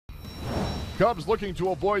Cubs looking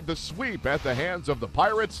to avoid the sweep at the hands of the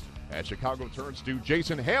Pirates as Chicago turns to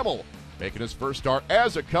Jason Hammel, making his first start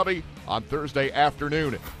as a Cubby on Thursday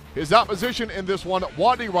afternoon. His opposition in this one,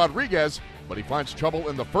 Wandy Rodriguez, but he finds trouble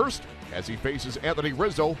in the first as he faces Anthony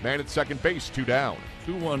Rizzo, man at second base, 2 down.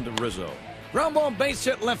 2-1 to Rizzo. Ground ball, base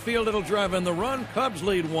hit, left field, it'll drive in the run. Cubs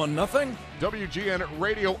lead 1-0. WGN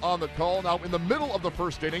Radio on the call. Now in the middle of the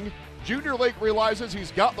first inning, Junior Lake realizes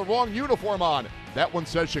he's got the wrong uniform on. That one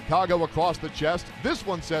says Chicago across the chest. This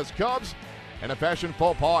one says Cubs, and a fashion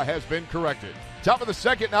faux pas has been corrected. Top of the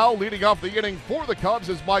second now, leading off the inning for the Cubs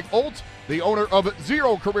is Mike Olt, the owner of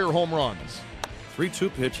 0 career home runs.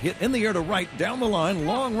 3-2 pitch, hit in the air to right, down the line,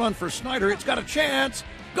 long run for Snyder. It's got a chance.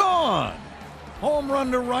 Gone. Home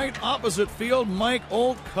run to right, opposite field. Mike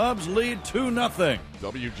Olt, Cubs lead 2-0.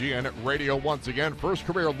 WGN Radio once again. First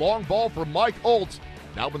career long ball for Mike Olt.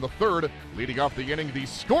 Now in the third, leading off the inning, the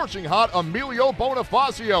scorching hot Emilio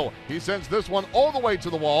Bonifacio. He sends this one all the way to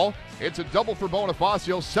the wall. It's a double for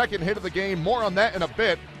Bonifacio, second hit of the game. More on that in a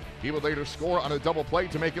bit. He would later score on a double play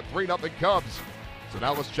to make it 3-0 Cubs. So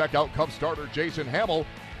now let's check out Cubs starter Jason Hammel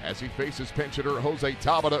as he faces pinch hitter Jose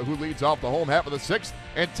Tabata, who leads off the home half of the sixth.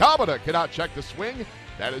 And Tabata cannot check the swing.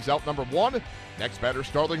 That is out number 1. Next batter,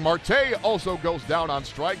 Starling Marte, also goes down on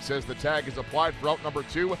strikes as the tag is applied for out number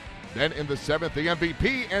 2. Then in the 7th, the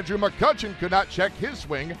MVP, Andrew McCutchen, could not check his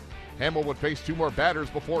swing. Hammel would face 2 more batters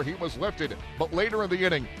before he was lifted. But later in the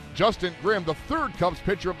inning, Justin Grimm, the third Cubs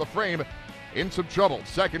pitcher of the frame, in some trouble.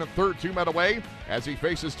 Second and third, 2 men away as he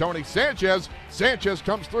faces Tony Sanchez. Sanchez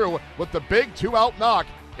comes through with the big 2-out knock.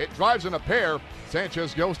 It drives in a pair.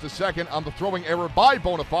 Sanchez goes to second on the throwing error by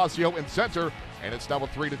Bonifacio in center, and it's now a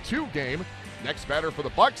 3-2 game. Next batter for the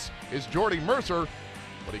Bucks is Jordy Mercer,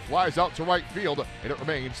 but he flies out to right field, and it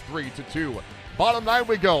remains 3-2. Bottom 9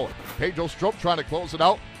 we go. Pedro Strop trying to close it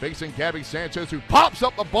out, facing Gabby Sanchez, who pops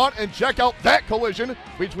up the bunt, and check out that collision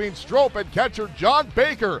between Strop and catcher John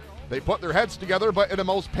Baker. They put their heads together, but in a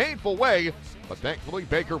most painful way. But thankfully,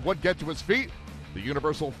 Baker would get to his feet. The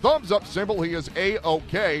universal thumbs-up symbol, he is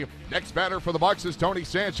A-OK. Next batter for the Bucks is Tony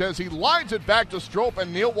Sanchez. He lines it back to Strop,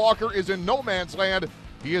 and Neil Walker is in no man's land.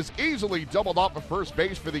 He is easily doubled off of first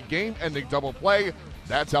base for the game-ending double play.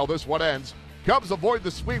 That's how this one ends. Cubs avoid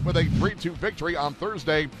the sweep with a 3-2 victory on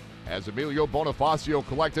Thursday as Emilio Bonifacio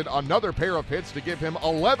collected another pair of hits to give him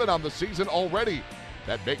 11 on the season already.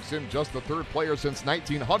 That makes him just the 3rd player since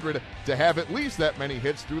 1900 to have at least that many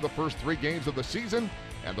hits through the first 3 games of the season,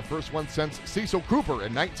 and the first one since Cecil Cooper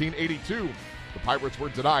in 1982. The Pirates were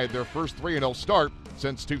denied their first 3-0 start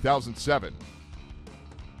since 2007.